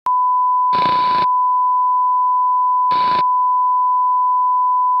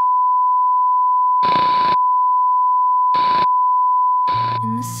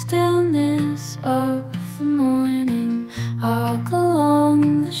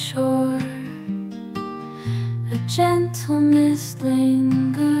gentle mist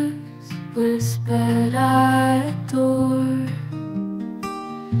lingers, whispered I adore.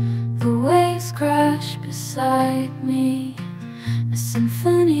 The waves crash beside me, a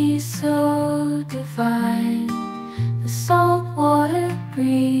symphony so divine. The salt water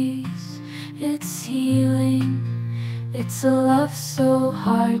breeze, it's healing. It's a love so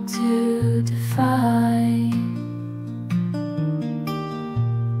hard to define.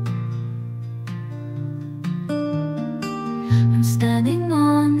 I'm standing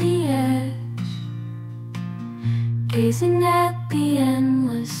on the edge, gazing at the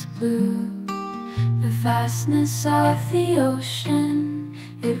endless blue. The vastness of the ocean,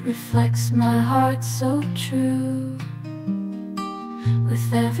 it reflects my heart so true.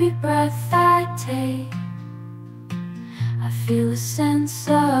 With every breath I take, I feel a sense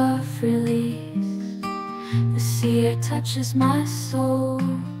of release. The sea air touches my soul,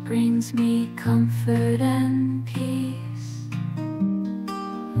 brings me comfort and peace.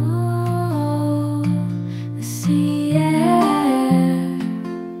 Oh, the sea air,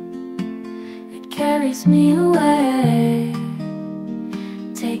 it carries me away,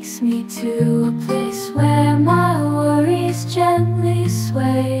 takes me to a place where my worries gently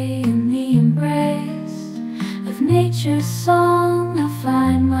sway. In the embrace of nature's song, I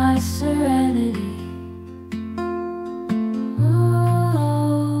find my serenity.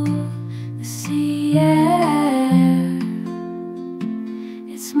 Oh, the sea air,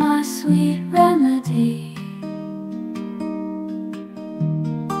 it's my sweet remedy.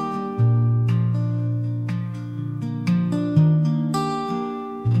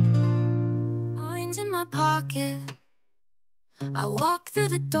 Coins in my pocket, I walk through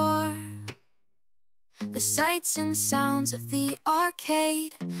the door. The sights and sounds of the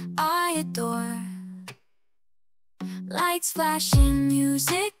arcade I adore. Lights flashing,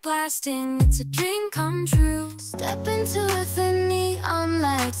 music blasting, it's a dream come true. Step into the neon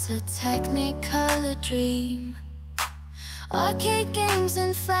lights, a technicolor dream. Arcade games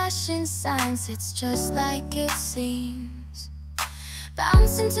and flashing signs, it's just like it seems.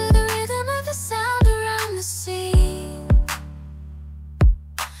 Bounce into the rhythm of the sound around the sea.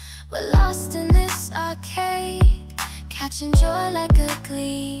 We're lost in this arcade, catching joy like a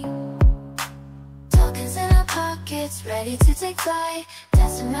gleam. Tokens in our pockets, ready to take flight,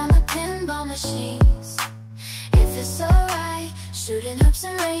 dancing around the pinball machines. It feels so right, shooting hoops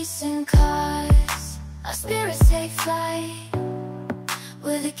and racing cars. Our spirits take flight,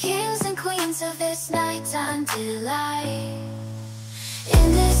 we're the kings and queens of this nighttime delight.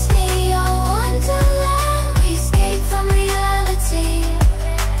 In this neon wonderland, we escape from reality.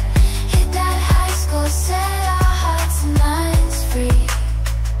 Hit that high score, set our hearts and minds free.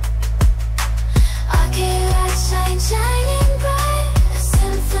 Arcade lights shine, shining bright, a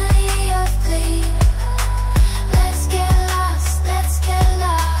symphony of glee. Let's get lost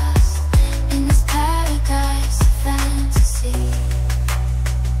in this paradise of fantasy.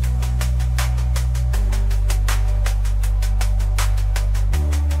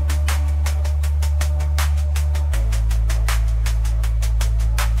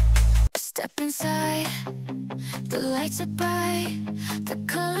 Step inside, the lights are bright, the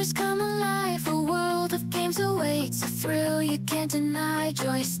colors come alive. A world of games awaits, a thrill you can't deny.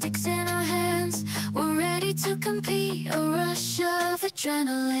 Joysticks in our hands, we're ready to compete. A rush of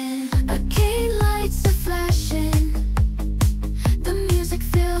adrenaline, arcade lights are flashing, the music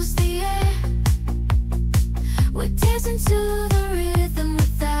fills the air. We're dancing to the rhythm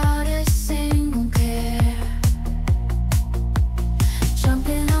without a single care.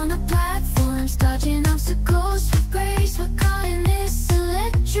 Jumping on the platforms, dodging obstacles with grace. We're caught in this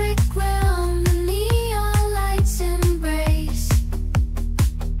electric realm, the neon lights embrace.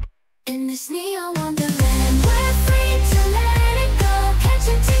 In this neon wonderland, we're free to let it go.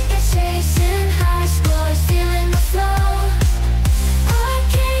 Catching tickets, chasing high scores, feeling the flow.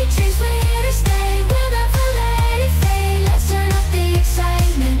 Arcade dreams, we're here to stay, we'll never let it fade. Let's turn up the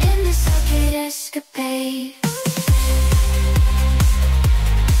excitement in this arcade escapade.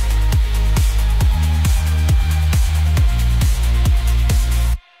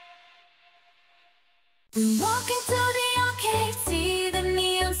 Walking through the arcade, see the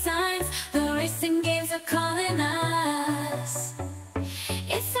neon signs, the racing games are calling us.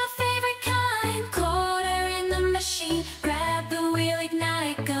 It's our favorite kind, quarter in the machine. Grab the wheel,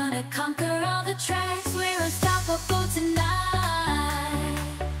 ignite, gonna conquer all the tracks. We're unstoppable tonight.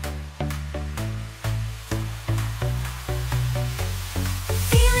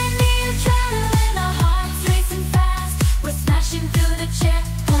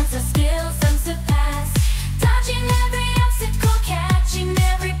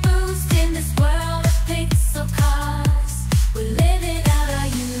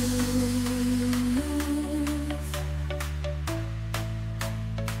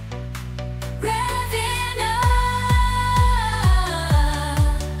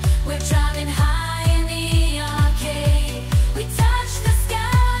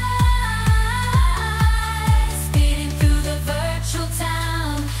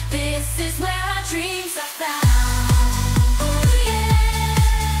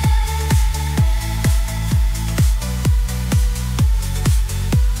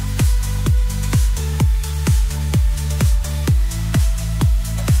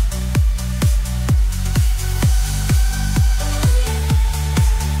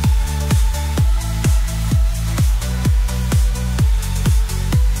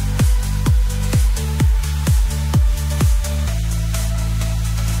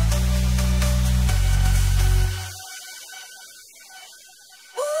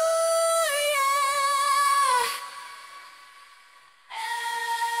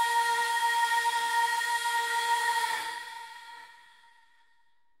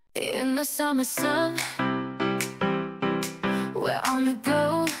 summer sun. We're on the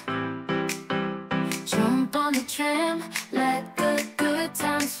go. Jump on the tram, let the good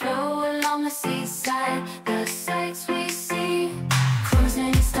times flow along the seaside. The sights we see, cruising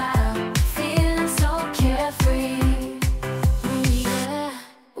in style, feeling so carefree. Yeah,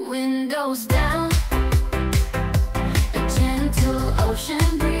 windows down, a gentle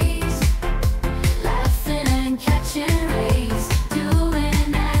ocean breeze, laughing and catching rays,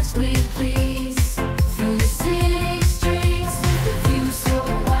 doing as we please. Through the city streets, the view so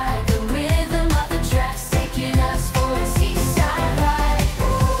wide, the rhythm of the tracks taking us for a seaside ride.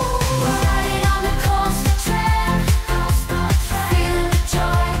 We're riding on the coastal tram, feeling the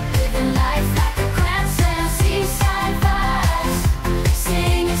joy, living life like a grand slam. Seaside vibes,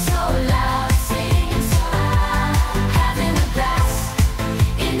 singing so loud, having a blast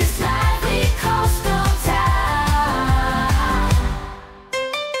in this lively coastal town.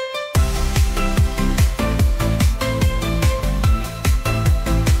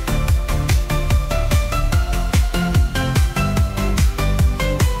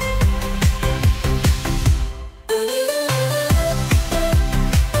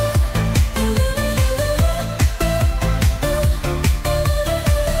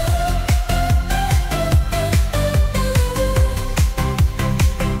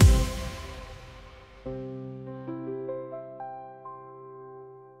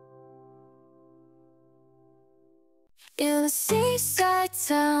 In a seaside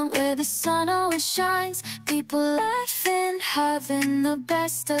town where the sun always shines, people laughing, having the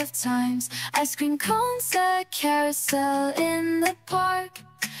best of times. Ice cream cones, a carousel in the park,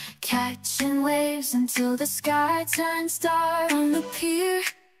 catching waves until the sky turns dark. On the pier,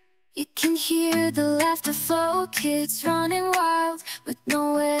 you can hear the laughter flow, kids running wild with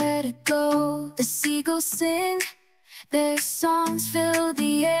nowhere to go. The seagulls sing, their songs fill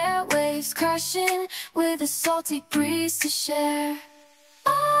the airwaves, crashing with a salty breeze to share.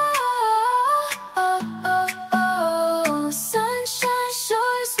 Oh, oh, oh, oh, sunshine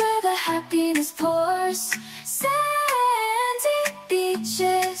shores where the happiness pours, sandy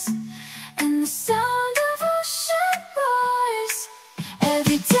beaches and the sound of ocean roars.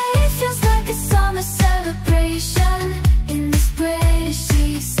 Every day feels like a summer celebration in this British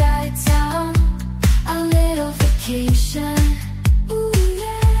seaside town. A little vacation, ooh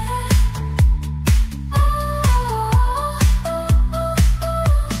yeah. Oh, oh, oh, oh, oh.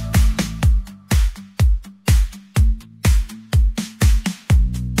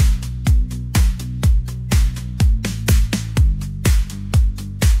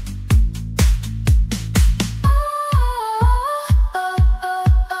 Oh, oh, oh,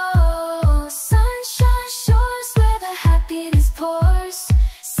 oh. Sunshine shores where the happiness pours,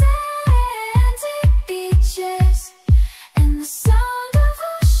 sandy beaches and the sound of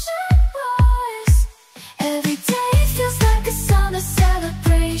ocean roars. Every day feels like a summer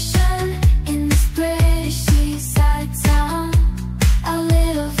celebration in this British seaside town. A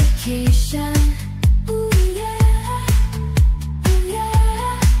little vacation, ooh yeah, ooh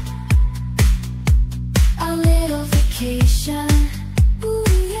yeah. A little vacation, ooh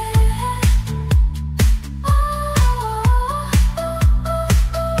yeah. Oh, oh, oh,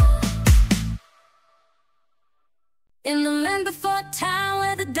 oh. In the land before town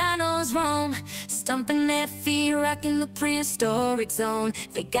where the dinos roam, stomping their feet, rocking the prehistoric zone.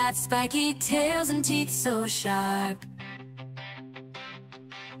 They got spiky tails and teeth so sharp,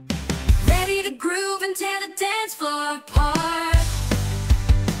 ready to groove and tear the dance floor apart.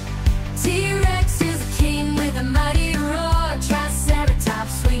 T-Rex is a king with a mighty roar,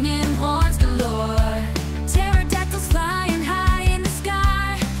 Triceratops swinging horns galore. Pterodactyls flying high in the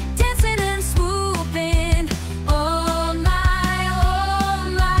sky, dancing and swooping. Oh my,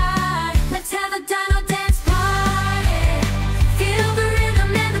 let's have a dino dance party. Feel the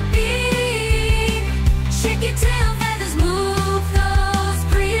rhythm and the beat. Shake your tail feathers, move those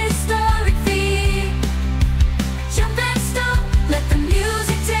prehistoric feet. Jump and stomp,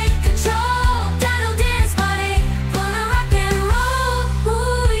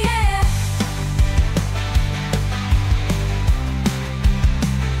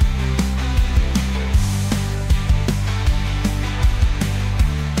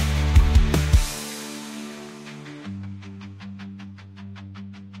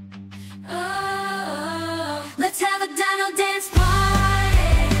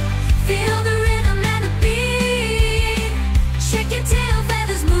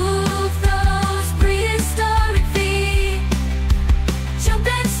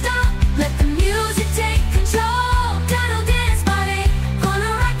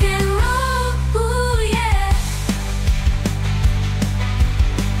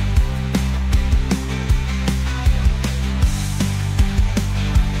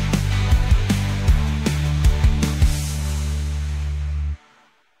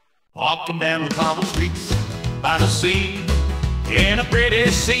 walking down the cobble streets by the sea, in a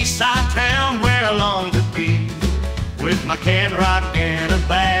British seaside town where I long to be, with my can rock and a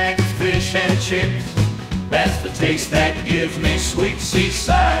bag of fish and chips. That's the taste that gives me sweet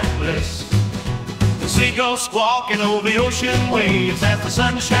seaside bliss. The seagulls squawking over the ocean waves as the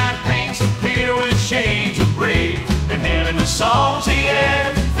sunshine paints a pier with shades of gray. Inhaling the salty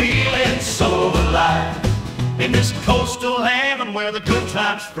air, feeling so alive in this coastal heaven where the good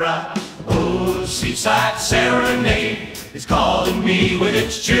times thrive. Oh, the seaside serenade is calling me with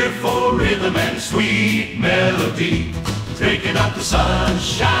its cheerful rhythm and sweet melody. Drinking up the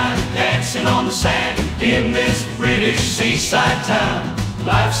sunshine, dancing on the sand in this British seaside town.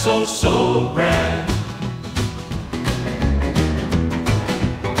 Life's so, so grand.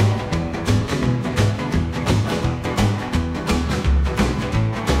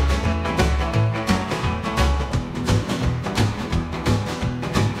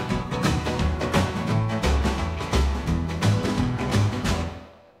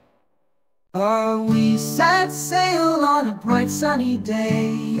 We set sail on a bright sunny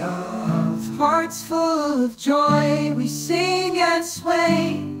day of hearts full of joy. We sing and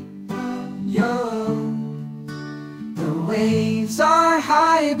sway, yo. The waves are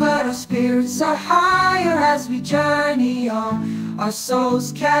high, but our spirits are higher as we journey on. Our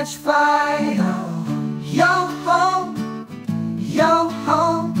souls catch fire. Yo ho, yo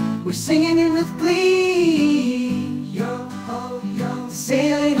ho. We're singing in with glee. Yo ho, yo.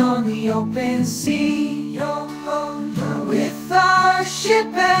 Sailing on the open sea. Yo ho, yo. With our ship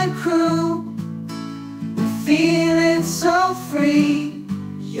and crew, we're feeling so free.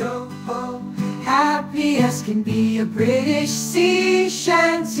 Yo ho, happy as can be, a British sea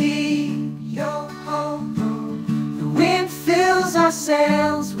shanty. Yo ho, ho. The wind fills our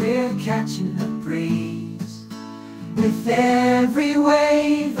sails, we're catching the breeze. With every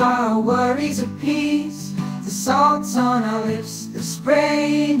wave, our worries appease. The salt's on our lips, the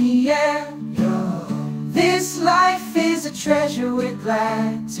spray in the air. Yo, this life is a treasure we're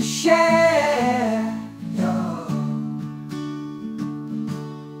glad to share. Yo.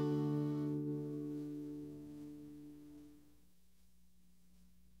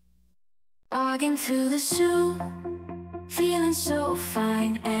 Walking through the zoo, feeling so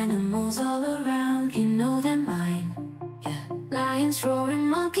fine. Animals all around, you know they're mine. Yeah. Lions roaring,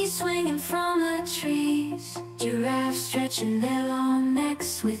 monkeys swinging from the trees, giraffes stretching their long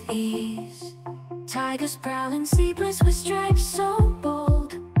necks with ease, tigers prowling, zebras with stripes so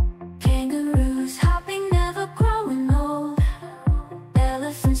bold, kangaroos hopping, never growing old,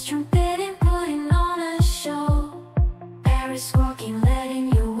 elephants trumpeting, putting on a show, parrots squawking,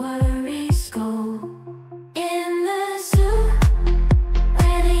 letting your worries go. In the zoo,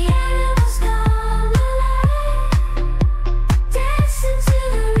 where the animals come alive, dancing to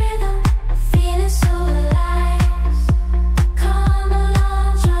the rhythm, feeling so alive. Come along,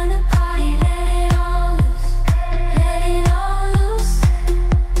 join the party, let it all loose, let it all loose.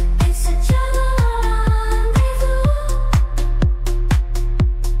 It's a jungle rendezvous.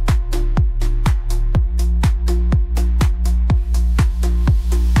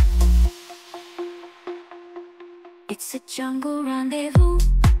 It's a jungle rendezvous.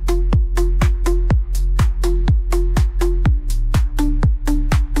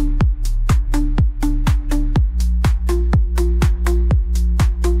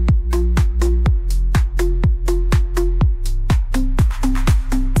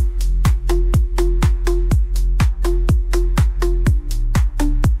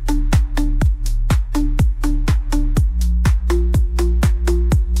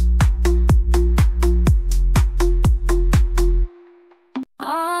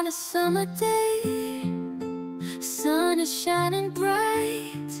 On a summer day, sun is shining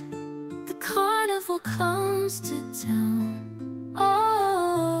bright, the carnival comes to town.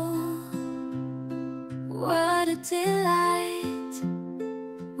 Oh, what a delight.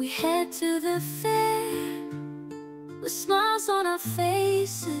 We head to the fair with smiles on our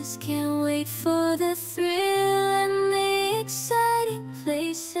faces, can't wait for the thrill and the exciting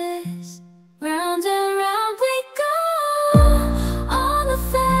places. Round and round we go on the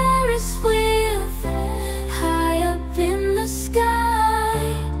Ferris wheel, high up in the sky.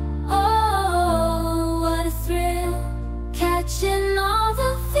 Oh, what a thrill, catching all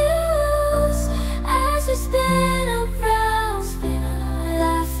the views as we spin around,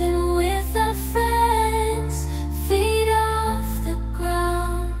 laughing with our friends, feet off the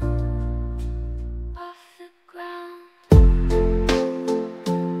ground, off the ground.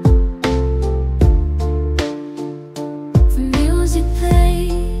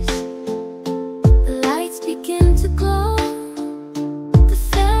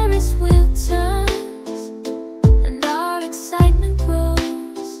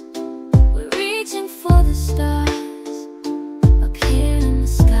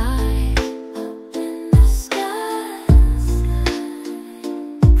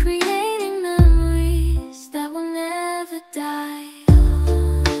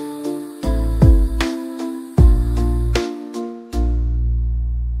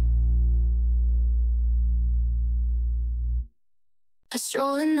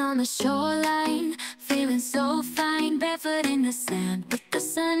 Strolling on the shoreline, feeling so fine, barefoot in the sand with the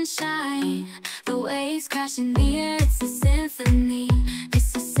sunshine. The waves crashing near, it's a symphony,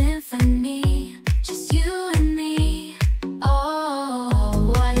 it's a symphony, just you and me.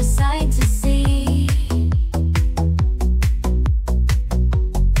 Oh, what a sight to see.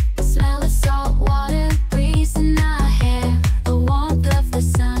 The smell of salt water, breeze in our hair, the warmth of the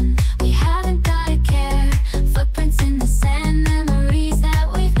sun, we haven't gotta care. Footprints in the sand, memories that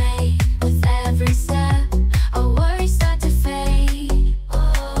we've made. With every step, our worries start to fade.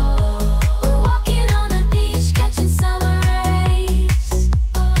 Oh, we're walking on the beach, catching summer rays,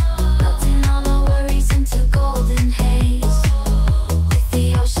 melting all our worries into golden haze. With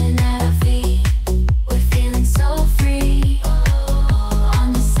the ocean at our feet, we're feeling so free.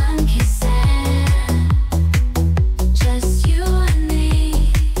 On the sun-kissed sand, just you and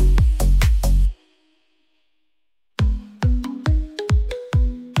me.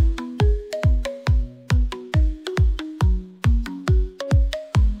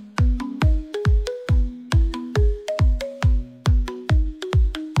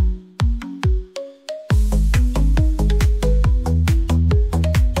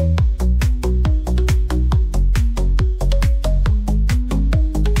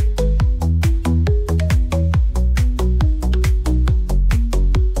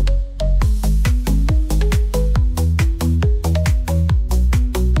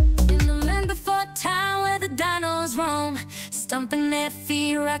 In the land before time where the dinos roam, stomping their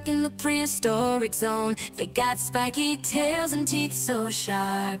feet, rocking the prehistoric zone. They got spiky tails and teeth so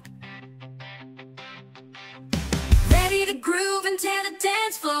sharp, ready to groove and tear the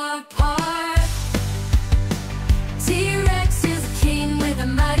dance floor apart. T-Rex is a king with a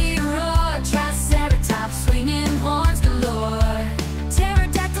mighty roar, Triceratops swinging horns galore.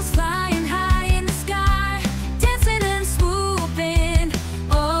 Pterodactyls flying high in the sky, dancing and swooping.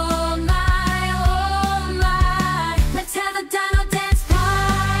 Oh my, let's have a dino dance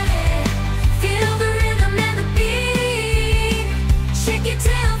party. Feel the rhythm and the beat. Shake your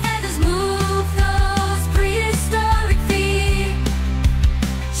tail feathers, move those prehistoric feet.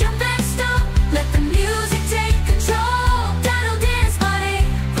 Jump and stomp, let the music take control. Dino dance party,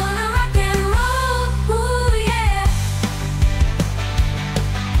 gonna rock and roll. Ooh yeah.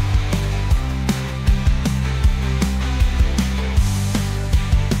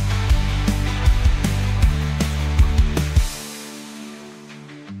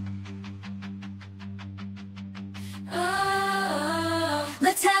 Oh,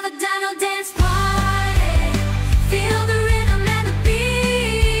 let's have a dino dance party. Feel the rhythm and the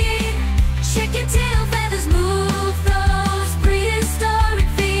beat. Shake your tail feathers, move those prehistoric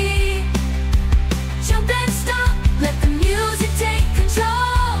feet. Jump and stomp, let the music take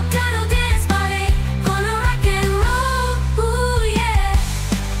control. Dino dance party, gonna rock and roll. Ooh yeah.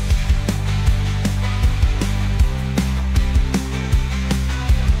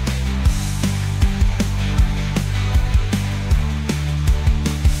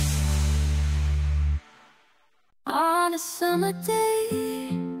 On a summer day,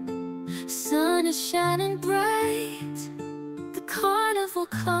 sun is shining bright. The carnival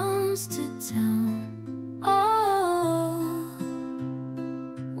comes to town. Oh,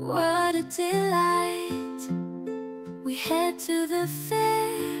 what a delight. We head to the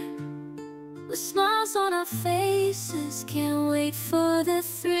fair with smiles on our faces. Can't wait for the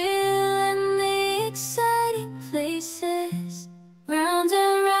thrill and the exciting places. Round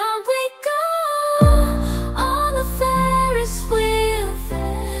and round we go on the Ferris wheel,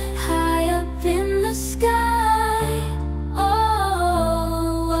 high up in the sky.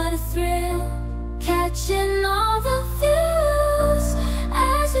 Oh, what a thrill, catching all the views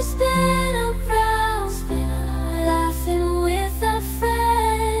as we spin around, laughing with our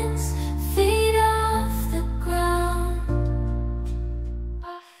friends, feet off the ground,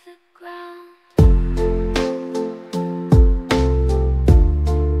 off the ground.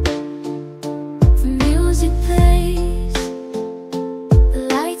 The music plays, the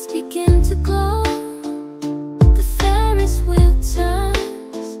lights begin to glow, the Ferris wheel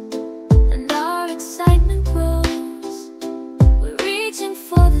turns, and our excitement grows. We're reaching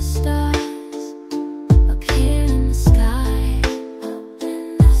for the stars, up here in the sky, up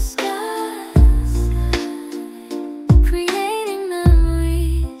in the sky, creating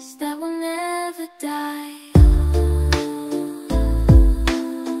memories that will never die.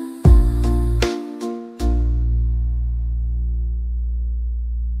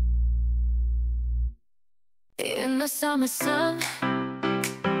 In the summer sun,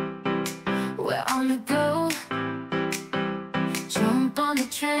 we're on the go. Jump on the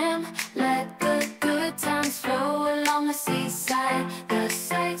tram, let the good times flow along the seaside.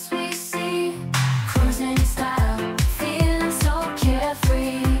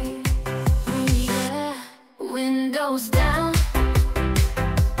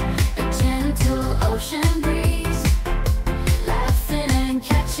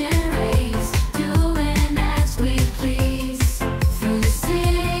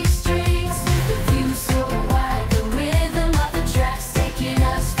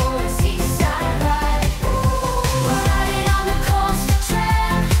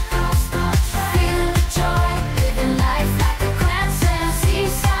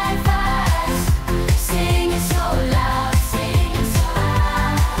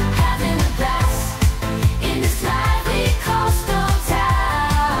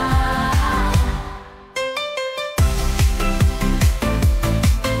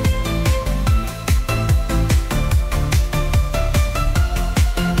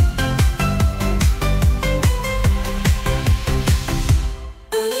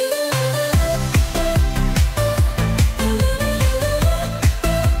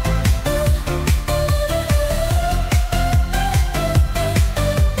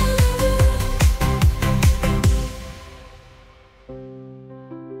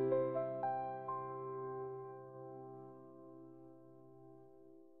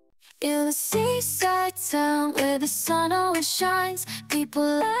 a seaside town where the sun always shines. People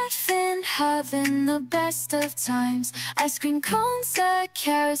laughing, having the best of times. Ice cream cones, a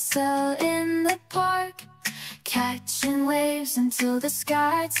carousel in the park, catching waves until the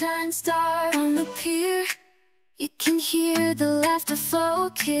sky turns dark. On the pier, you can hear the laughter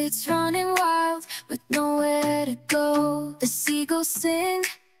flow, kids running wild with nowhere to go. The seagulls sing,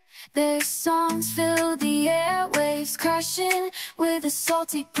 their songs fill the air, waves crashing with a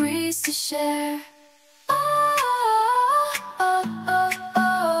salty breeze to share. Oh, oh, oh,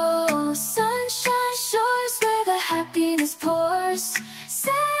 oh, sunshine shores where the happiness pours,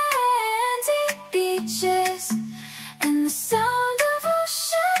 sandy beaches and the sound of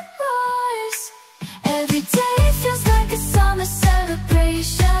ocean roars. Every day feels like a summer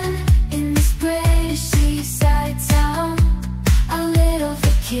celebration in this British seaside town, a little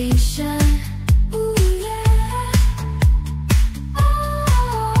vacation. Ooh, yeah. Oh,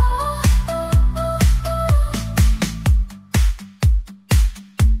 oh,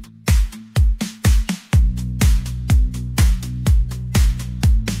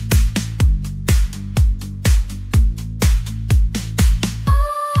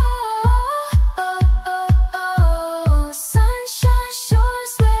 oh, oh. Sunshine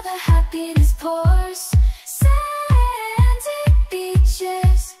shores where the happiness pours, sandy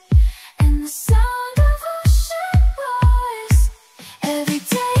beaches and the sound of ocean roars. Every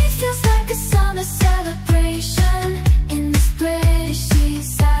day feels like a summer celebration in this British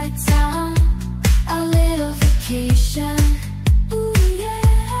seaside town, a little vacation. Ooh,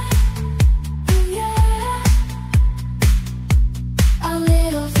 yeah. Ooh, yeah. A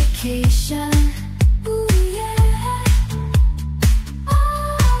little vacation. Ooh, yeah. Oh,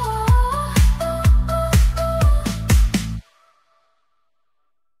 oh, oh, oh.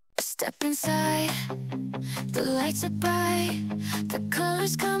 Step inside, the lights are bright, the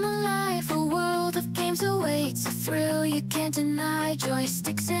colors come alive. A world of games awaits, a thrill you can't deny.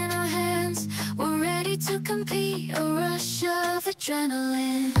 Joysticks in our hands, we're ready to compete. A rush of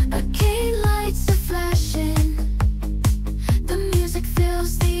adrenaline, arcade lights are flashing, the music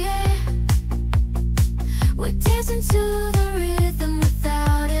fills the air. We're dancing to the rhythm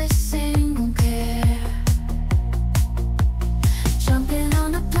without a single care. Jumping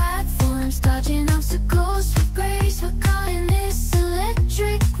on the platforms, dodging obstacles with grace. We're caught in this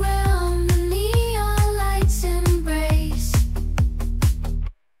electric realm, the neon lights embrace.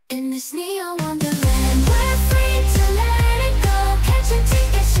 In this neon wonderland, we're free to let it go. Catching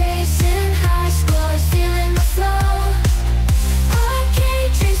tickets, chasing high scores, feeling the flow.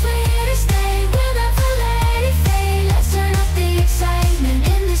 Arcade dreams, we're here to stay. We'll never let it fade. Let's turn up the excitement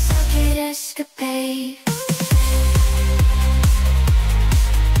in this arcade escapade.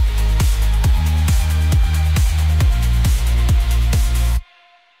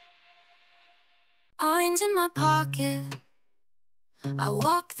 Coins in my pocket, I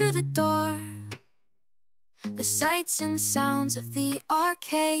walk through the door. The sights and sounds of the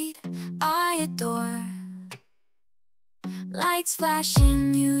arcade I adore. Lights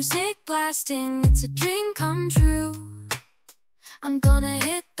flashing, music blasting, it's a dream come true. I'm gonna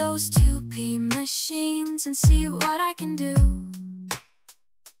hit those 2P machines and see what I can do.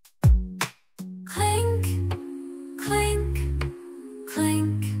 Clink, clink,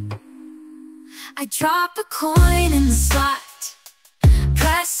 clink. I drop a coin in the slot,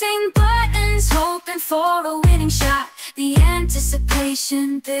 pressing buttons, hoping for a winning shot. The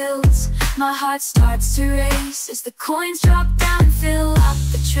anticipation builds, my heart starts to race as the coins drop down and fill up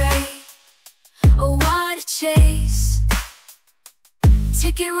the tray. Oh, what a chase.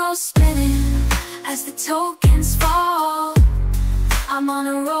 Ticket rolls spinning as the tokens fall. I'm on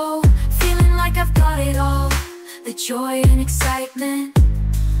a roll, feeling like I've got it all. The joy and excitement,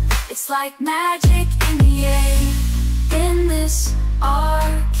 it's like magic in the air. In this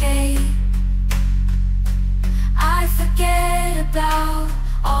arcade, I forget about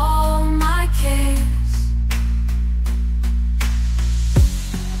all my cares.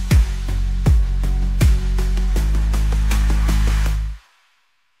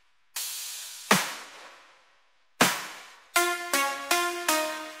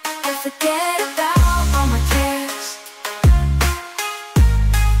 I forget about all my cares.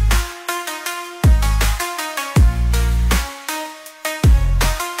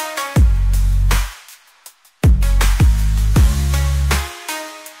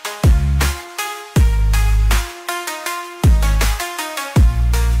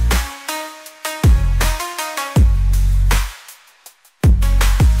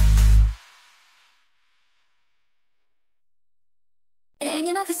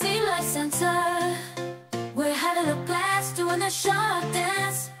 Hanging at the Sea Life Center, we're having a blast doing a shark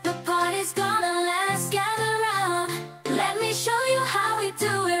dance. The party's gather round. Let me show you how we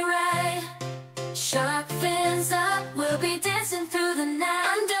do it right. Shark fins up, we'll be dancing through the night.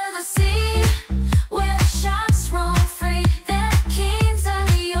 Under the sea, where the sharks roam free. They're kings of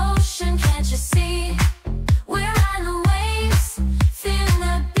the ocean, can't you see? We're riding the waves, feeling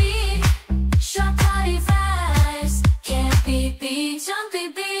the beat. Shark party vibes, can't be beat. Jumpy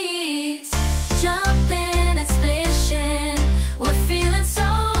beats, jumping and splishing. We're feeling so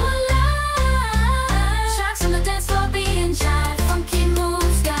alive. Sharks on the dance floor being jive. Funky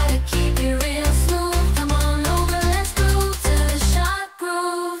moves, gotta keep it real smooth. Come on over, let's groove to the shark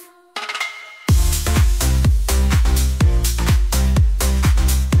groove.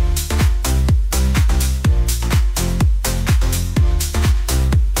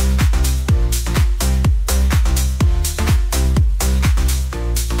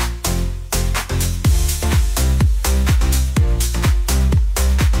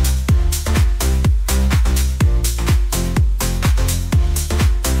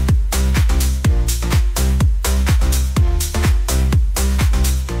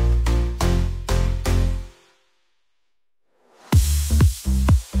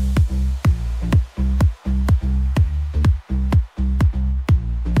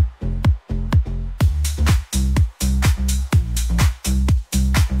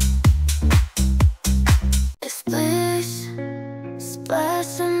 Splish,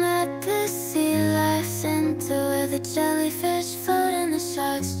 splash, I'm at the Sea Life Center, where the jellyfish float and the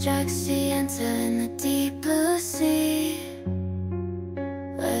sharks drag sea. Enter in the deep blue sea,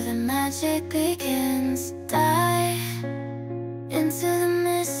 where the magic begins. Dive into the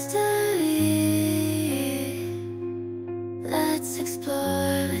mystery. Let's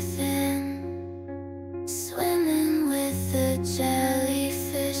explore within, swimming with the jellyfish.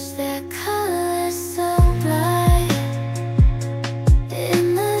 Their colors so bright,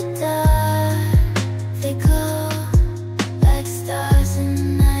 in the dark they glow like stars in the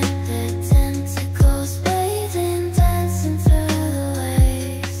night. Their tentacles waving, dancing through the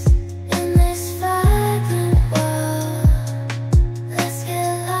waves. In this vibrant world, let's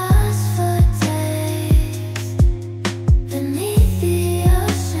get lost for days. Beneath the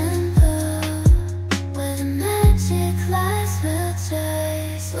ocean blue, where the magic lies, we'll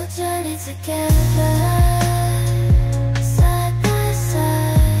trace. We'll journey together, side by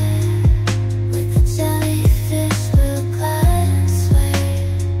side. With the jellyfish, we'll glide and sway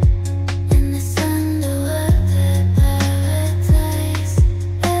in this underwater paradise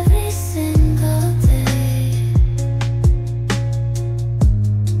every single day.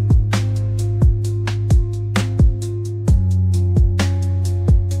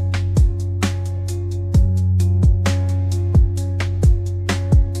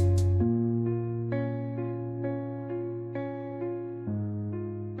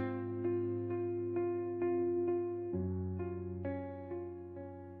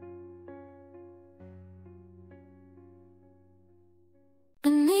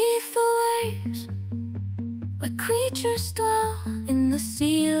 Beneath the waves, where creatures dwell, in the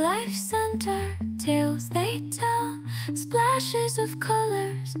Sea Life Center, tales they tell. Splashes of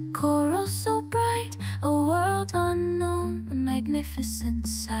colors, coral so bright, a world unknown, a magnificent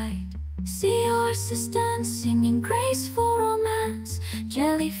sight. Seahorses dancing in graceful romance,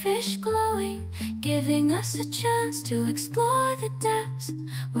 jellyfish glowing, giving us a chance to explore the depths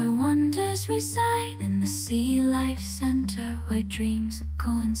where wonders reside. In the Sea Life Center, where dreams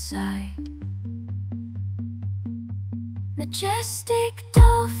coincide. Majestic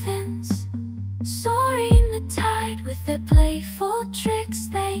dolphins soaring the tide, with their playful tricks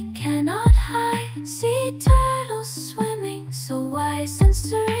they cannot hide. Sea turtles swimming so wise and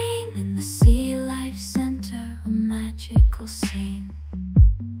serene, in the Sea Life Center, a magical scene.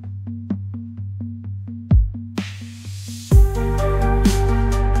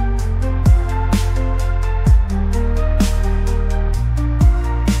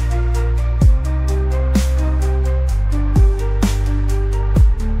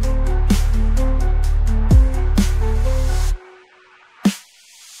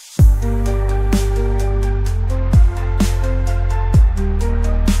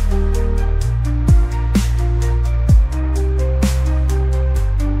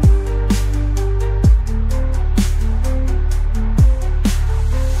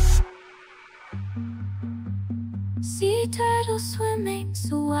 Sea turtles swimming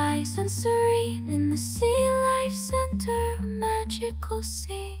so wise and serene, in the Sea Life Center, a magical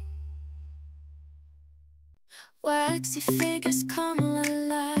scene. Waxy figures come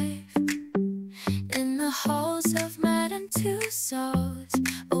alive in the halls of Madame Tussauds,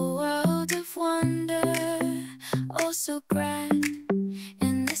 a world of wonder, oh so grand,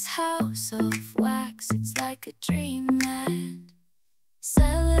 in this house of wax dreamland.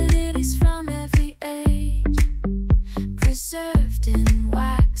 Celebrities from every age, preserved in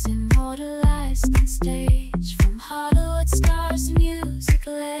wax, immortalized on stage. From Hollywood stars to music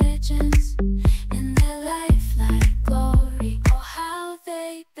legends, in their lifelike glory, oh how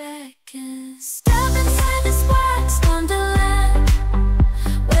they beckon. Step inside this wax wonderland,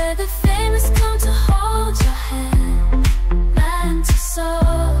 where the famous come to hold your hand. Man to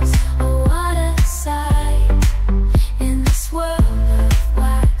souls, oh what a sight. In this world of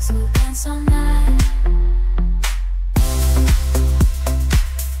wax, we'll dance all night.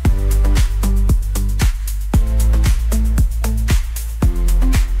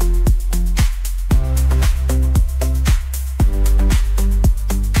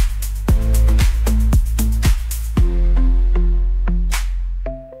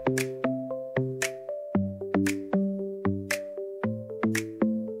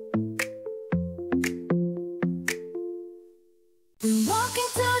 We walk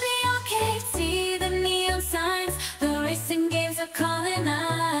into the arcade, see the neon signs, the racing games are calling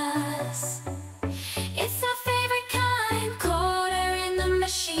us. It's our favorite kind, quarter in the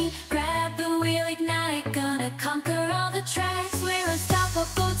machine. Grab the wheel, ignite, gonna conquer all the tracks. We're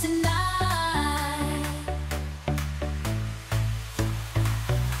unstoppable tonight.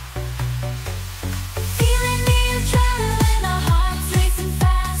 Feeling the adrenaline, our hearts racing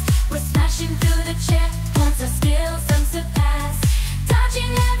fast. We're smashing through the checkpoints, our skills unsurpassed.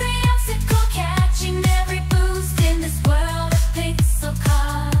 Dodging every obstacle, catching every boost in this world of pixel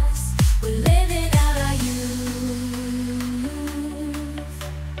cars. We're living out our youth.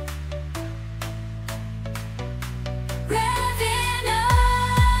 Revving up,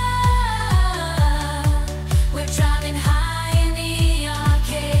 we're driving high in the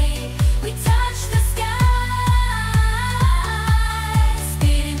arcade. We touch the sky,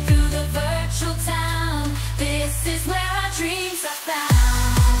 speeding through the virtual town. This is where our dreams are found.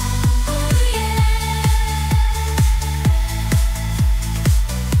 Oh yeah.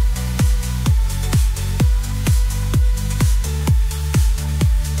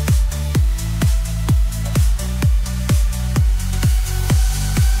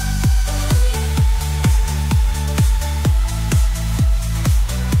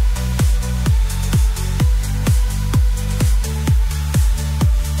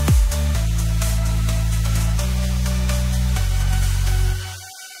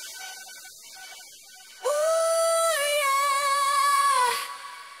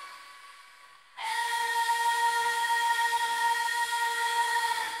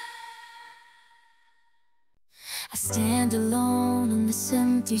 I stand alone on this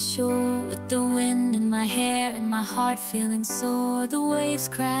empty shore, with the wind in my hair and my heart feeling sore. The waves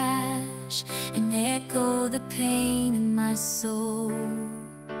crash and echo the pain in my soul.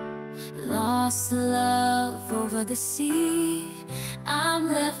 Lost love over the sea, I'm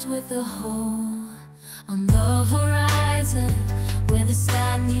left with a hole on the horizon, where the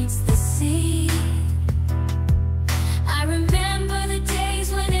sky meets the sea. I remember the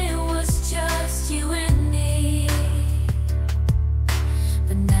days when it was just you and me,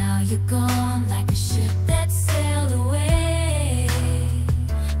 but now you're gone like a ship that sailed away,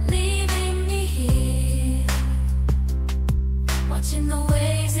 leaving me here, watching the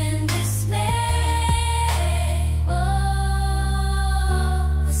waves in dismay.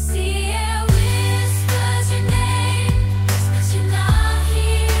 Oh, the sea air whispers your name, but you're not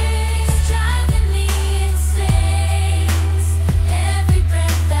here. It's driving me insane. Every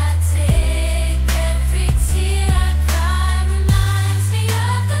breath I take, every tear I cry, reminds me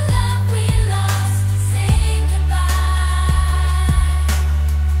of the love we lost, saying goodbye.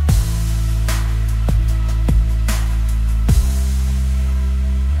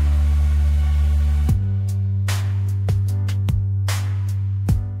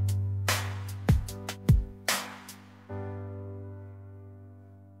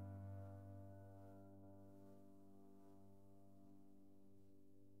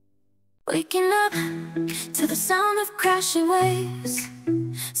 Waking up to the sound of crashing waves,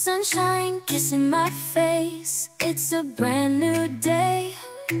 sunshine kissing my face. It's a brand new day.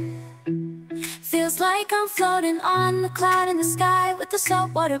 Feels like I'm floating on a cloud in the sky with the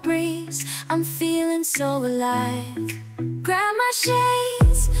saltwater breeze. I'm feeling so alive. Grab my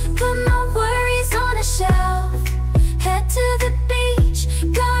shades, put my worries on a shelf, head to the beach,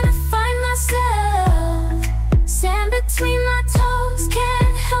 gonna find myself. Sand between my toes,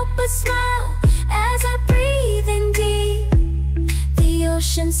 can't help but smile as I breathe in deep. The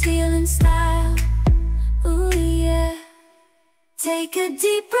ocean's healing style, ooh yeah. Take a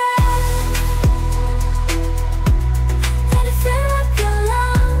deep breath, let it fill up your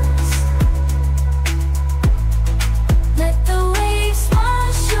lungs.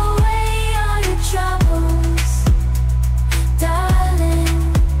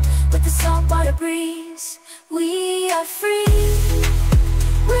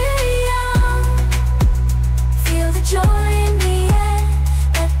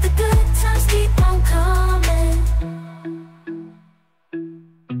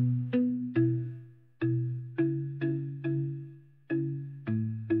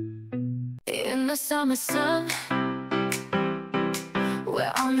 the sun.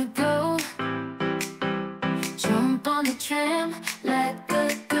 We're on the go. Jump on the tram, let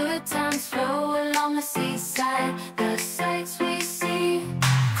the good times flow along the seaside. The sights we see,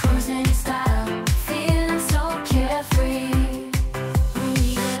 cruising in style, feeling so carefree.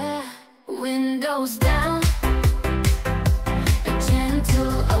 Yeah, windows down, a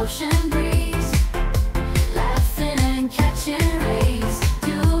gentle ocean breeze, laughing and catching rays,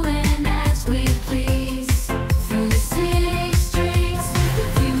 doing as we please. Through the city streets, the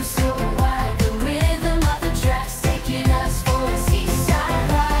view so wide, the rhythm of the tracks taking us for a seaside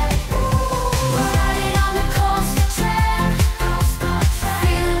ride. We're riding on the coastal tram,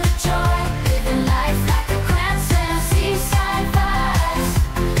 feeling the joy, living life like a grand slam. Seaside vibes,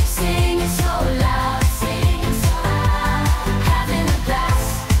 singing so loud, having a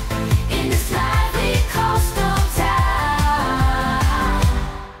blast in this lively coastal town.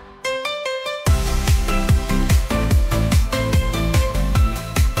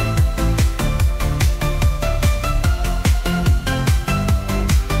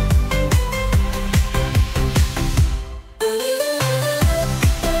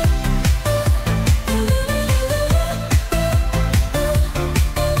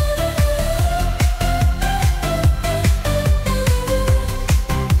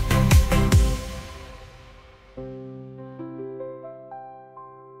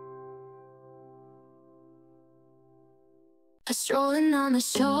 Strolling on the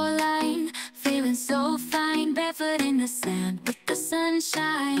shoreline, feeling so fine, barefoot in the sand with the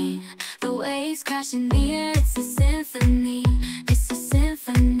sunshine. The waves crashing near, it's a symphony, it's a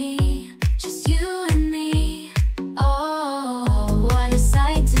symphony, just you and me. Oh, what a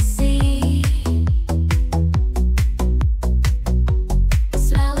sight to see.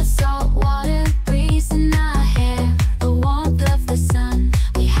 Smell of salt water, breeze in our hair, the warmth of the sun,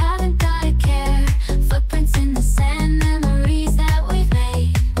 we haven't gotta care. Footprints in the sand, memories that we've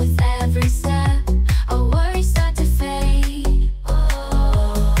made. With every step, our worries start to fade.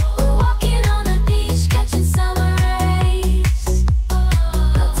 We're walking on the beach, catching summer rays,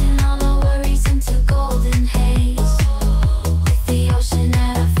 melting all our worries into golden haze. With the ocean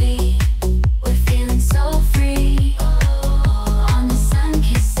at our feet, we're feeling so free. On the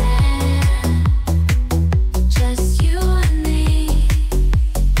sun-kissed sand, just you and me.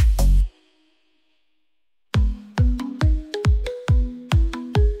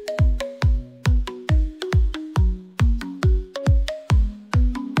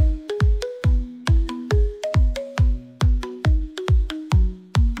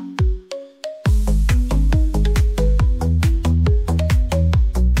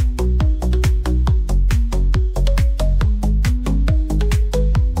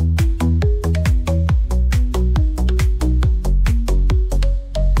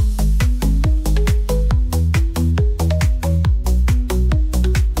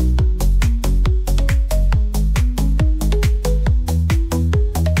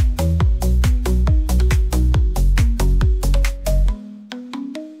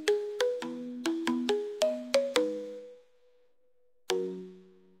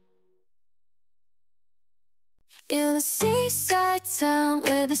 In a seaside town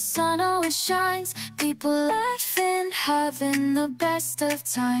where the sun always shines, people laughing, having the best of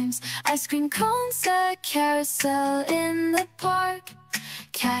times. Ice cream cones, a carousel in the park,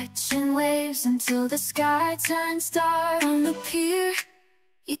 catching waves until the sky turns dark. On the pier,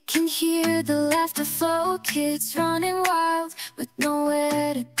 you can hear the laughter flow, kids running wild with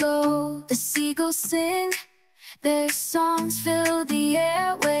nowhere to go. The seagulls sing, their songs fill the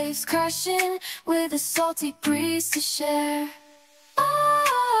airwaves, crashing with a salty breeze to share.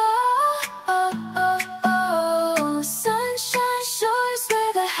 Oh, oh, oh, oh, sunshine shores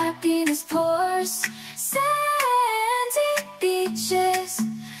where the happiness pours, sandy beaches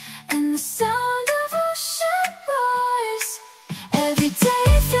and the sound of ocean roars. Every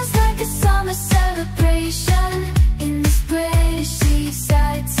day feels like a summer celebration in this British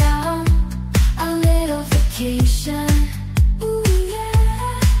seaside town, a little vacation. Ooh,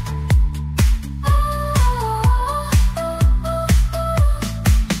 yeah. Oh, oh, oh, oh.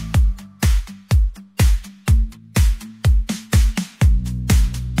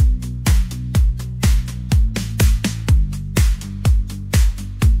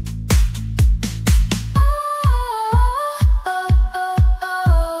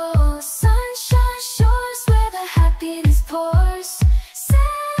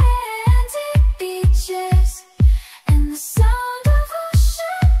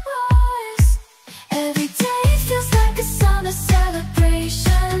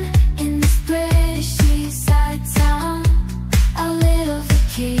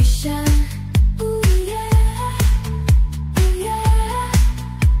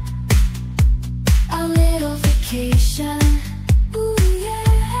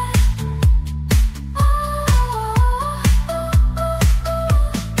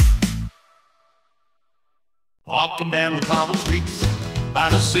 the common streets by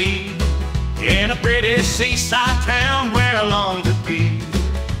the sea, in a pretty seaside town where I long to be,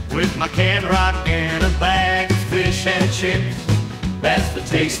 with my can rock and a bag of fish and chips. That's the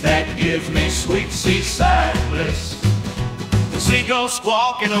taste that gives me sweet seaside bliss. The seagulls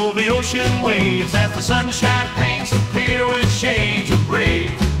squawking over the ocean waves as the sunshine paints a pier with shades of gray,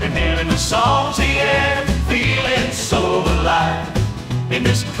 inhaling the salty air, feeling so alive in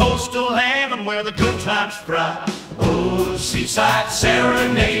this coastal heaven where the good times fry. Oh, the seaside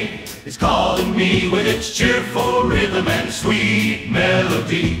serenade is calling me with its cheerful rhythm and sweet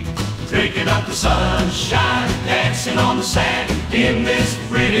melody, drinking up the sunshine, dancing on the sand in this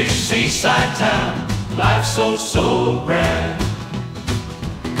British seaside town. Life's so, so grand.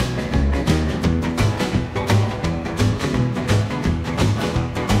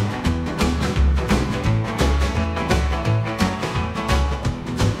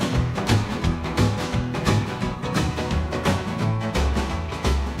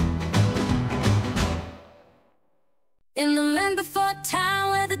 In the land before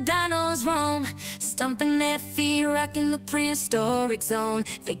time where the dinos roam, stomping their feet, rocking the prehistoric zone.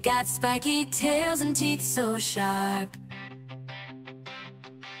 They got spiky tails and teeth so sharp,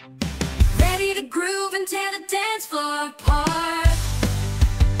 ready to groove and tear the dance floor apart.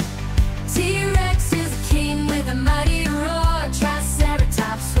 T-Rex is a king with a mighty roar,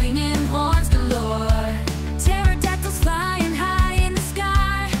 Triceratops swinging horns galore, pterodactyls flying high in the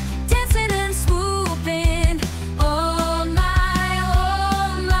sky, dancing and swooping. Oh my,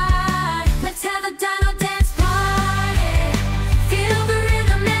 let's have a dino dance party. Feel the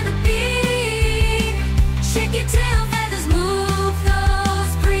rhythm and the beat. Shake your tail feathers, move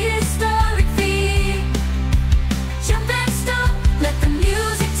those prehistoric feet. Jump and stop, let the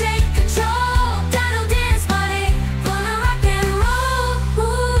music take control. Dino dance party, gonna rock and roll.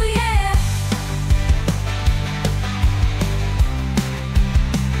 Ooh yeah.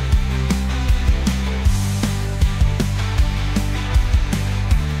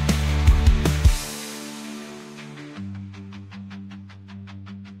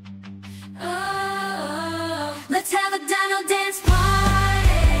 Oh, let's have a dino dance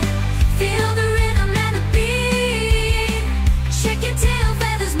party. Feel the rhythm and the beat. Shake your tail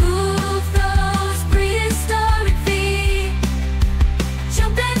feathers, move those prehistoric feet.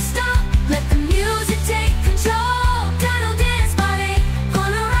 Jump and stop, let the music take control. Dino dance party,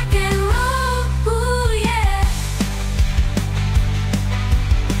 gonna rock and roll. Ooh yeah.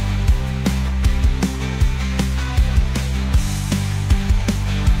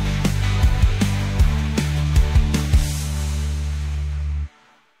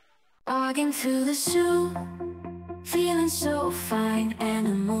 Walking through the zoo, feeling so fine.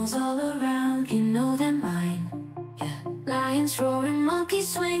 Animals all around, you know they're mine. Yeah. Lions roaring, monkeys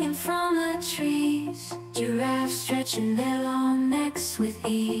swinging from the trees, giraffes stretching their long necks with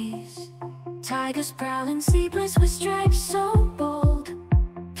ease, tigers prowling, zebras with stripes so bold,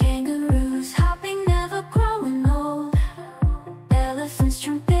 kangaroos hopping, never growing old, elephants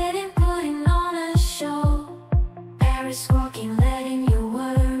trumpeting, putting on a show, parrots squawking, letting your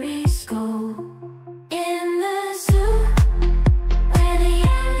worries go. In the zoo, where they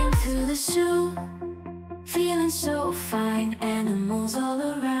walking through the zoo, feeling so fine. Animals all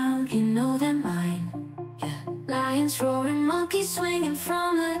around, you know they're mine. Yeah. Lions roaring, monkeys swinging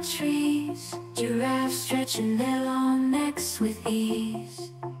from the trees, giraffes stretching their long necks with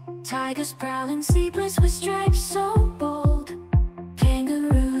ease, tigers prowling, zebras with stripes so bold,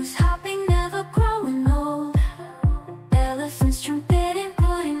 kangaroos hopping, never growing old, elephants trumpeting,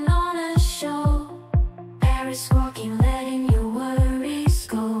 putting on a show, parrots squawking, letting your worries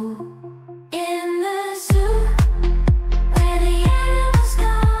go. In the zoo, where the animals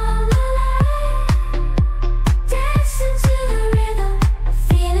come alive, dancing to the rhythm,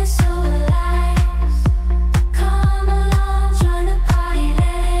 feeling so alive. Come along, join the party,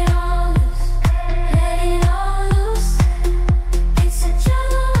 let it all loose, let it all loose. It's a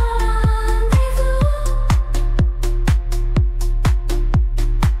jungle rendezvous.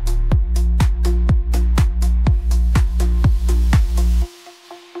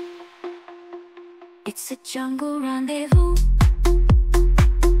 It's a jungle rendezvous.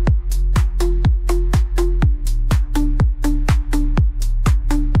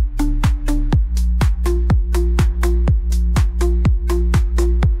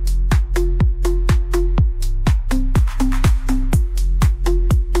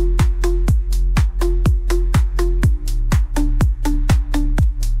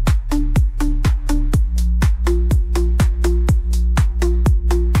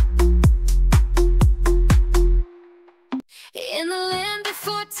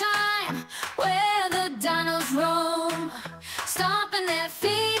 moving their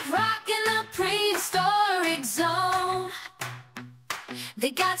feet, rocking the prehistoric zone.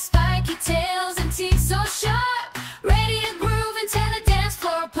 They got spiky tails and teeth so sharp, ready to groove and tear the dance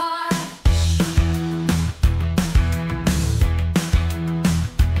floor apart.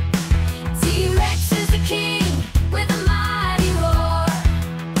 T-Rex is the king with a mighty roar,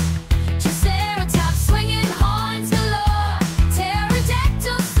 Triceratops swinging horns galore,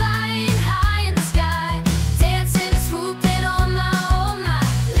 pterodactyls flying high in the sky, dancing and swooping, oh my, oh my.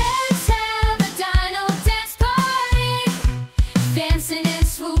 Let's have a dino dance party, dancing and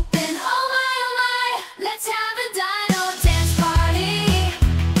swooping, oh my, oh my. Let's have a dino dance party.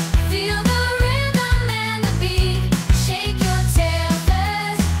 Feel the rhythm and the beat, shake your tail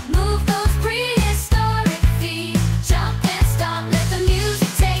feathers, move those prehistoric feet, jump and stomp, let the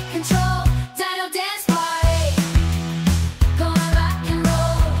music take control. Dino dance party, gonna rock and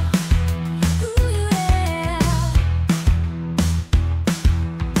roll. Ooh yeah.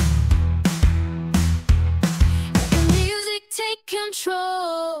 Let the music take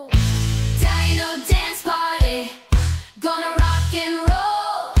control. Dino dance party, gonna rock and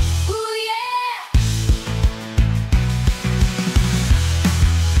roll. Ooh yeah.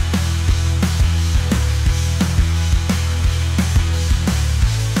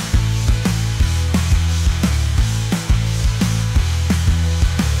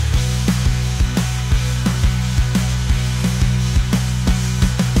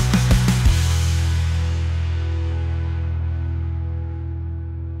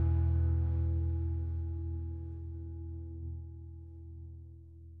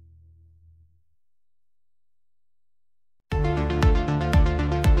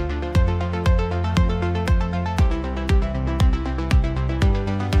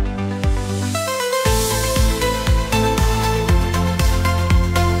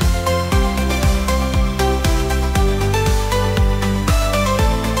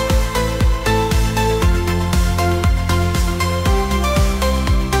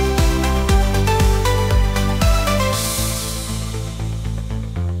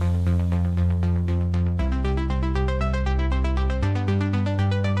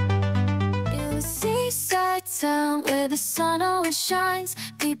 In the seaside town where the sun always shines,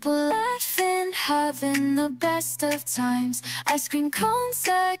 people laughing, having the best of times. Ice cream cones,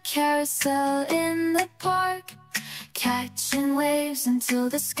 a carousel in the park, catching waves until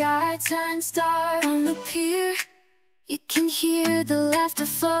the sky turns dark. On the pier, you can hear the laughter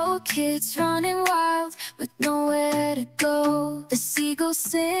flow, kids running wild with nowhere to go. The seagulls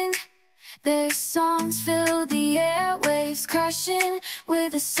sing, their songs fill the airwaves, crashing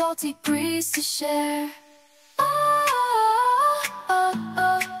with a salty breeze to share. Oh, oh,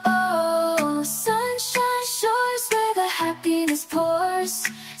 oh, oh, sunshine shores where the happiness pours,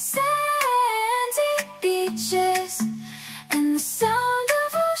 sandy beaches and the sound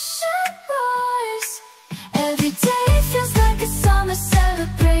of ocean roars. Every day feels like a summer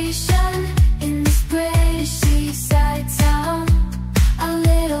celebration in this British seaside town, a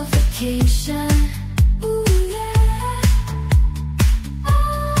little vacation. Ooh yeah. Oh,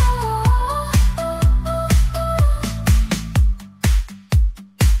 oh, oh,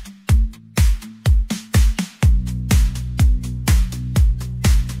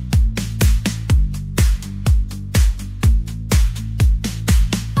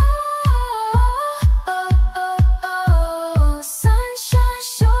 oh. Sunshine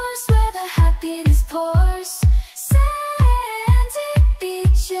shores where the happiness pours, sandy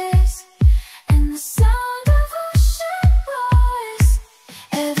beaches and the sound of ocean roars.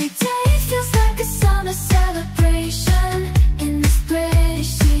 Every day feels like a summer celebration in this British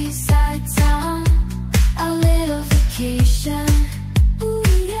seaside town, a little vacation. Ooh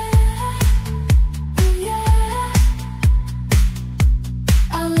yeah, ooh yeah,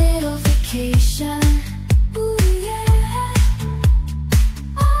 a little vacation. Ooh yeah.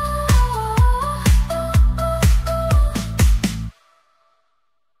 Oh, oh, oh, oh.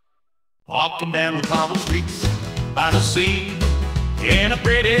 Walking down the cobble streets by the sea, in a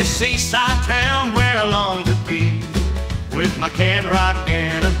pretty seaside town where I long to be, with my can rock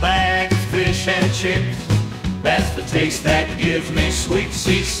and a bag of fish and chips. That's the taste that gives me sweet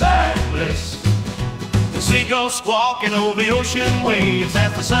seaside bliss. The seagulls squawking over the ocean waves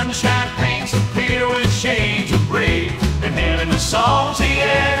as the sunshine paints the pier with shades of gray, and hearing the salty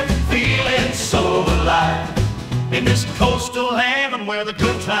air, feeling so alive in this coastal heaven where the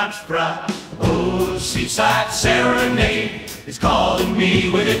good times fry. Oh, the seaside serenade is calling me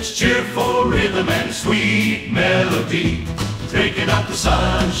with its cheerful rhythm and sweet melody, taking up the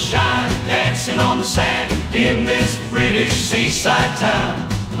sunshine, dancing on the sand in this British seaside town.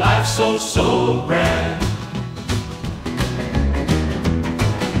 Life's so, so grand.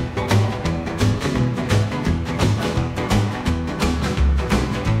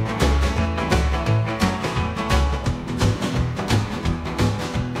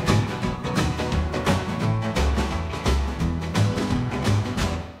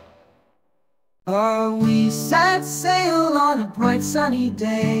 We set sail on a bright sunny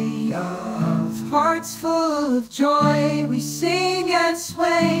day of hearts full of joy. We sing and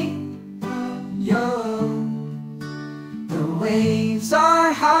sway, yo. The waves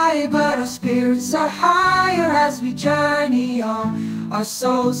are high, but our spirits are higher as we journey on. Our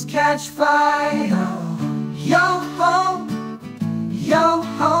souls catch fire. Yo ho, yo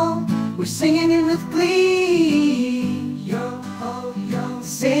ho, we're singing in with glee. Yo ho, yo,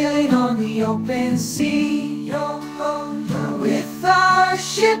 sailing on the open sea. Yo ho, yo, with our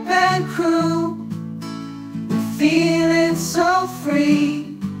ship and crew, we're feeling so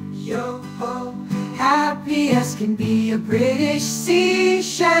free. Yo ho, happy as can be, a British sea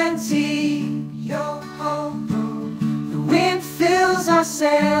shanty. Yo ho, ho, the wind fills our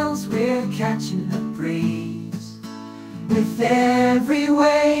sails, we're catching the breeze. With every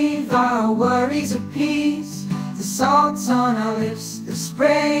wave, our worries appease. The salt's on our lips, the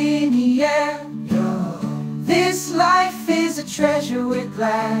spray in the air. Yo, this life is a treasure we're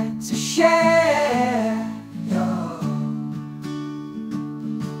glad to share. Yo.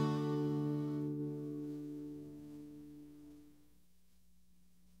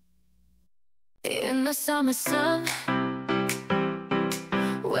 In the summer sun,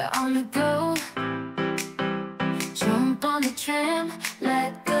 we're on the go. Jump on the tram,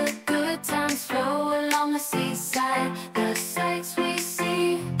 let the good times flow along the seaside. The sights we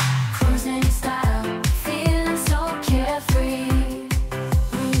see, cruising in style, feeling so carefree.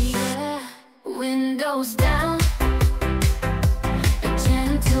 Yeah, windows down, a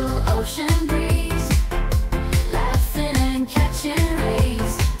gentle ocean breeze, laughing and catching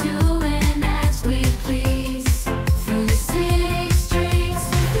rays, doing as we please. Through the city streets,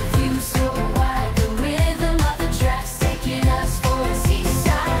 the view so wide, the rhythm of the tracks taking us for a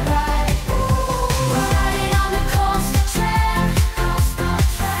seaside ride. We're riding on the coastal tram,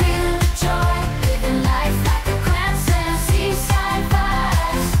 feeling the joy, living life like a grand slam. Seaside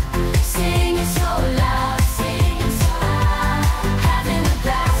vibes, singing so loud, having a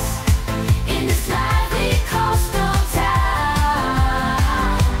blast in this lively coastal town.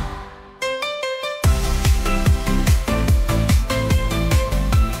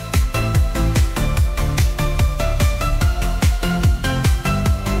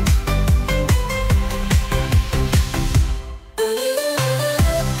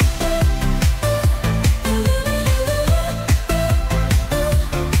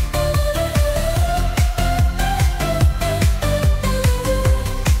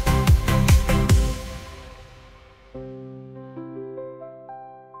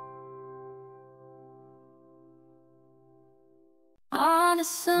 On a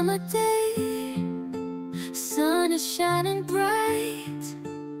summer day, sun is shining bright.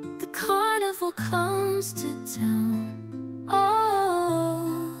 The carnival comes to town.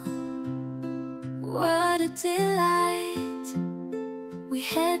 Oh, what a delight. We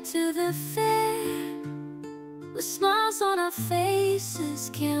head to the fair with smiles on our faces.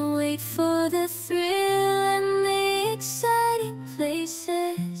 Can't wait for the thrill and the exciting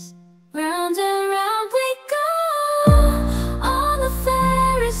places. Round and round we go on the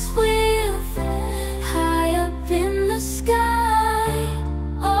Ferris wheel, high up in the sky.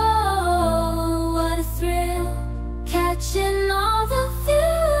 Oh, what a thrill, catching all the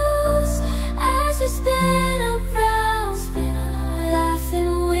views as we spin around,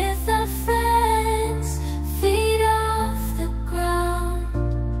 laughing with our friends, feet off the ground,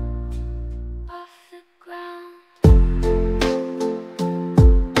 off the ground.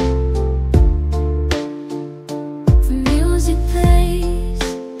 The music plays,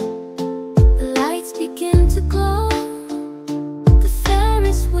 the lights begin to glow, the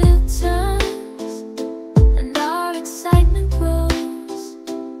Ferris wheel turns, and our excitement grows.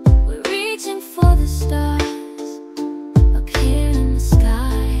 We're reaching for the stars, up here in the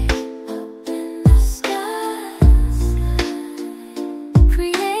sky, up in the sky,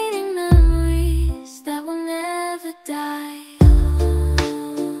 creating memories that will never die.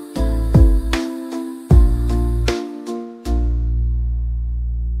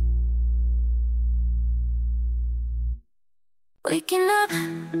 Waking up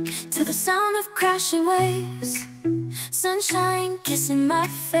to the sound of crashing waves, sunshine kissing my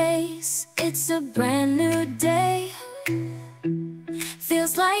face. It's a brand new day.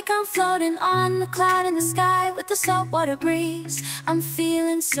 Feels like I'm floating on a cloud in the sky with the saltwater breeze. I'm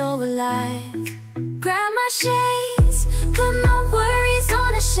feeling so alive. Grab my shades, put my worries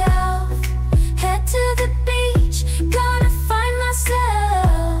on a shelf, head to the beach, gotta find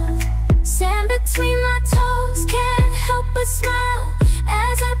myself. Sand between my toes, can't help but smile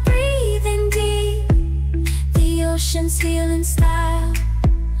as I breathe in deep. The ocean's healing style,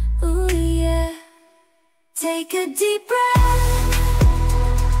 ooh yeah. Take a deep breath,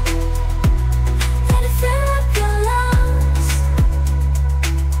 let it fill up your lungs.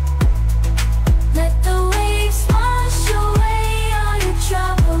 Let the waves wash away all your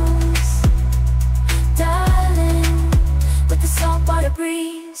troubles. Darling, with the saltwater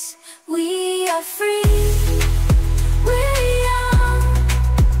breeze, we are free. We're young,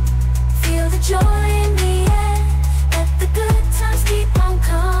 feel the joy in the air. Let the good times keep on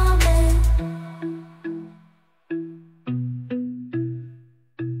coming.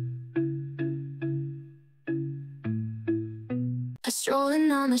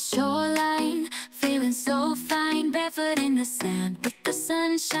 Strolling on the shoreline, feeling so fine, barefoot in the sand with the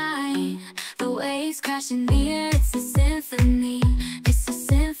sunshine. The waves crashing near, it's a symphony, it's a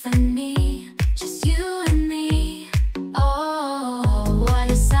symphony, just you and me. Oh,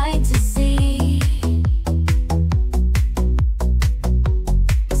 what a sight to see.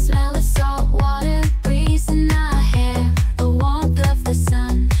 Smell the salt water breeze in our hair, the warmth of the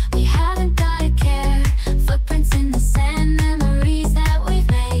sun, we haven't gotta care. Footprints in the sand, memories that we've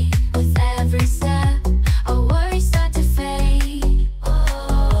made. With every step, our worries start to fade.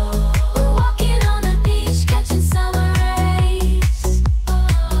 Oh, we're walking on the beach, catching summer rays,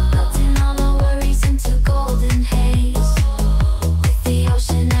 melting all our worries into golden haze. With the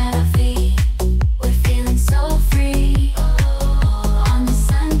ocean at our feet, we're feeling so free. On the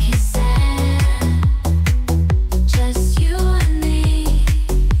sun-kissed sand, just you and me.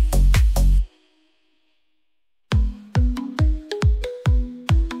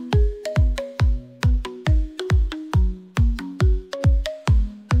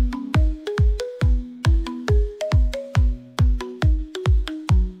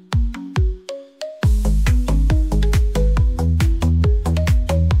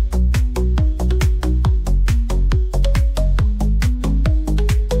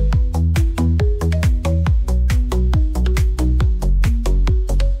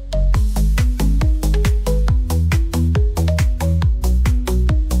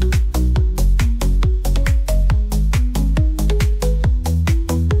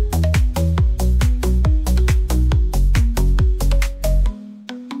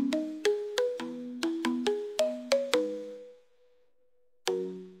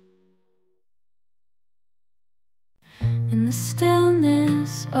 In the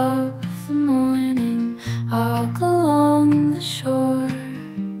stillness of the morning, I walk along the shore.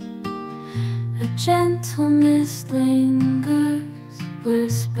 A gentle mist lingers,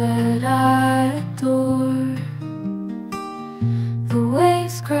 whispered I adore. The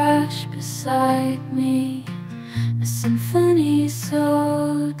waves crash beside me, a symphony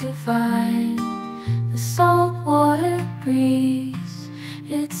so divine. The saltwater breeze,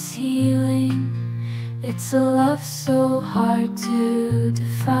 it's healing. It's a love so hard to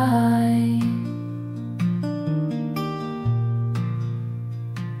define.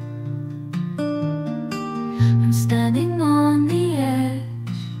 I'm standing on the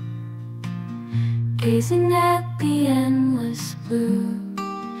edge, gazing at the endless blue.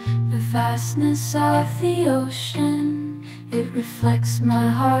 The vastness of the ocean, it reflects my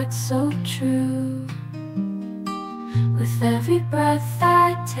heart so true. With every breath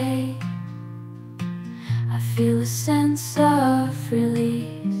I take, I feel a sense of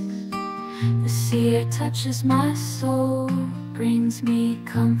release. The sea air touches my soul, brings me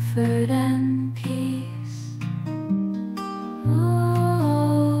comfort and peace.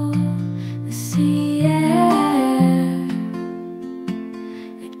 Oh, the sea air,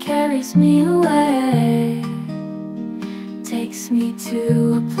 it carries me away, takes me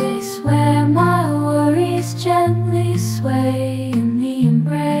to a place where my worries gently sway. In the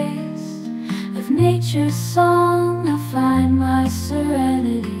embrace of nature's song, I find my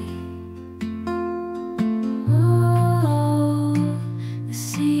serenity. Oh, the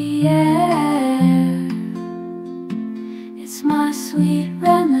sea air, it's my sweet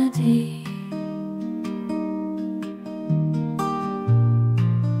remedy.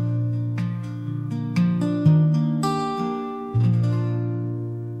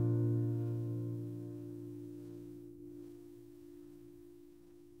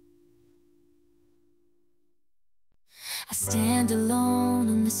 I stand alone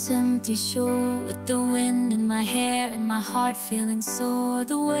on this empty shore, with the wind in my hair and my heart feeling sore.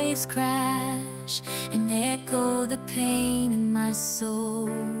 The waves crash and echo the pain in my soul.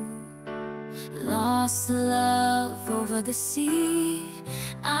 Lost the love over the sea,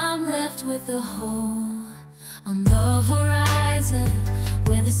 I'm left with a hole on the horizon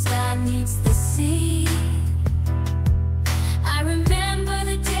where the sky meets the sea. I remember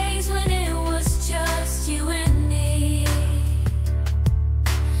the days when it was just you and me,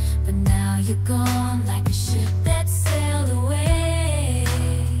 but now you're gone like a ship